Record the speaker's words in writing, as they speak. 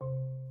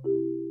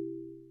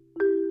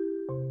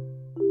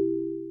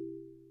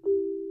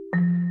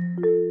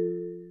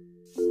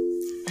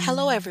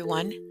Hello,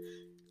 everyone.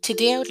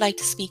 Today I would like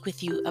to speak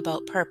with you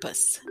about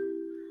purpose.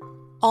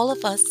 All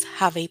of us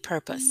have a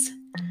purpose.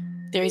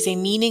 There is a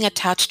meaning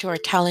attached to our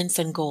talents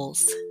and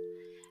goals.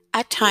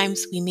 At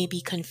times, we may be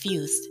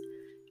confused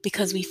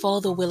because we follow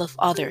the will of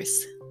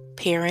others,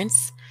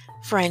 parents,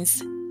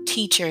 friends,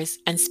 teachers,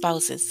 and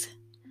spouses.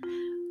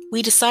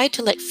 We decide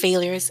to let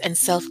failures and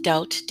self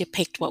doubt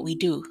depict what we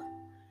do.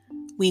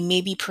 We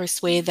may be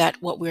persuaded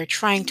that what we are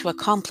trying to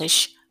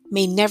accomplish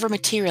may never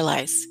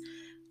materialize.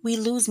 We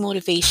lose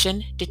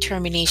motivation,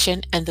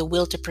 determination, and the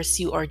will to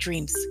pursue our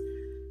dreams.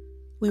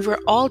 We were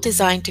all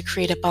designed to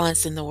create a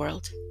balance in the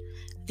world.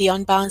 The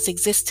unbalance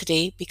exists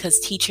today because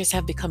teachers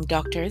have become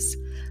doctors,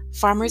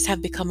 farmers have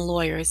become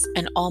lawyers,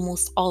 and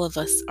almost all of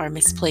us are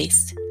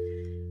misplaced.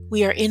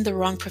 We are in the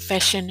wrong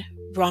profession,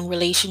 wrong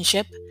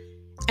relationship,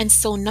 and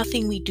so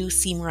nothing we do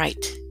seems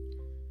right.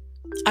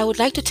 I would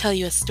like to tell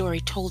you a story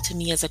told to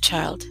me as a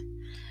child.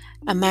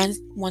 A man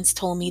once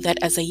told me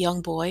that as a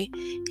young boy,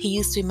 he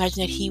used to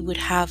imagine that he would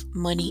have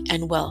money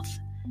and wealth,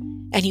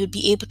 and he would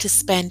be able to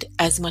spend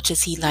as much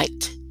as he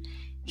liked.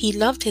 He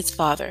loved his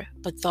father,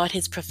 but thought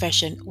his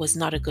profession was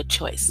not a good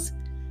choice.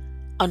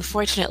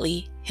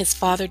 Unfortunately, his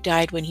father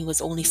died when he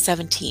was only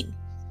 17.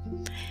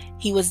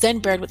 He was then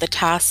burdened with the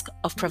task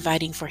of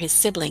providing for his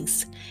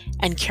siblings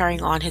and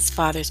carrying on his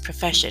father's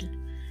profession.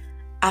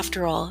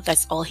 After all,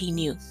 that's all he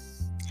knew.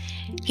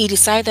 He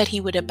decided that he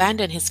would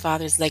abandon his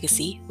father's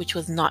legacy, which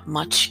was not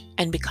much,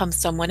 and become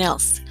someone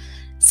else,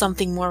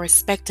 something more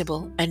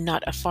respectable and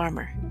not a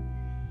farmer.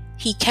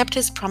 He kept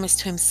his promise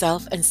to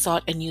himself and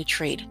sought a new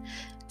trade,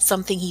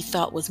 something he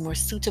thought was more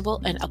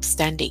suitable and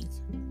upstanding.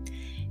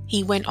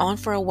 He went on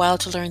for a while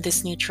to learn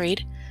this new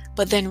trade,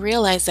 but then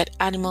realized that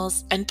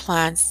animals and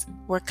plants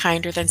were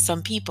kinder than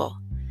some people.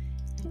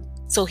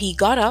 So he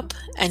got up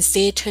and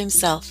said to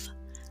himself,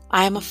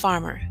 "I am a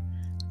farmer.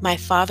 My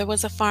father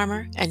was a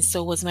farmer, and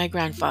so was my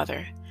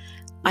grandfather.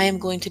 I am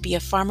going to be a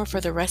farmer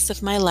for the rest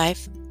of my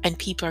life, and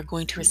people are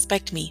going to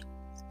respect me.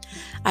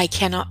 I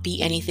cannot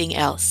be anything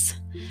else."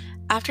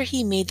 After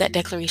he made that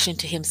declaration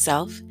to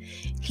himself,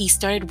 he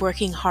started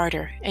working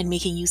harder and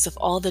making use of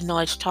all the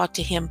knowledge taught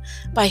to him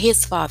by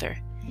his father.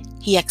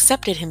 He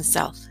accepted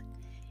himself.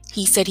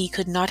 He said he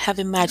could not have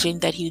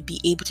imagined that he would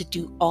be able to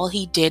do all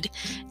he did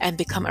and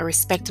become a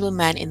respectable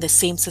man in the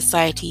same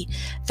society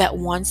that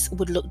once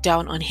would look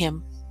down on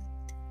him.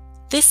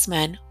 This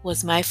man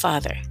was my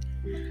father.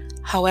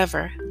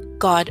 However,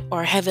 God,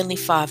 our Heavenly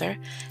Father,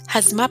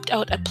 has mapped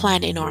out a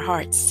plan in our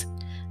hearts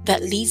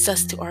that leads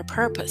us to our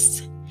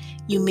purpose.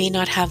 You may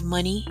not have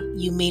money,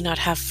 you may not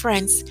have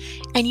friends,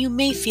 and you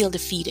may feel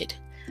defeated,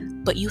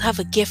 but you have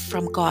a gift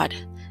from God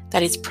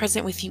that is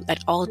present with you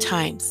at all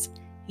times.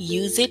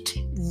 Use it,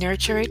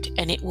 nurture it,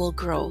 and it will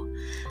grow.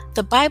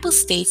 The Bible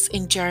states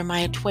in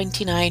Jeremiah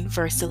 29,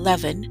 verse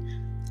 11,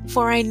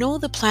 "For I know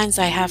the plans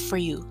I have for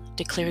you,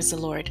 declares the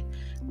Lord,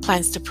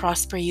 plans to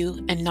prosper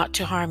you and not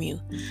to harm you,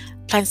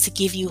 plans to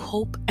give you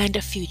hope and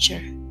a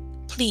future."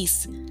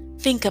 Please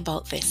think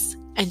about this,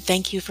 and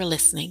thank you for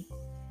listening.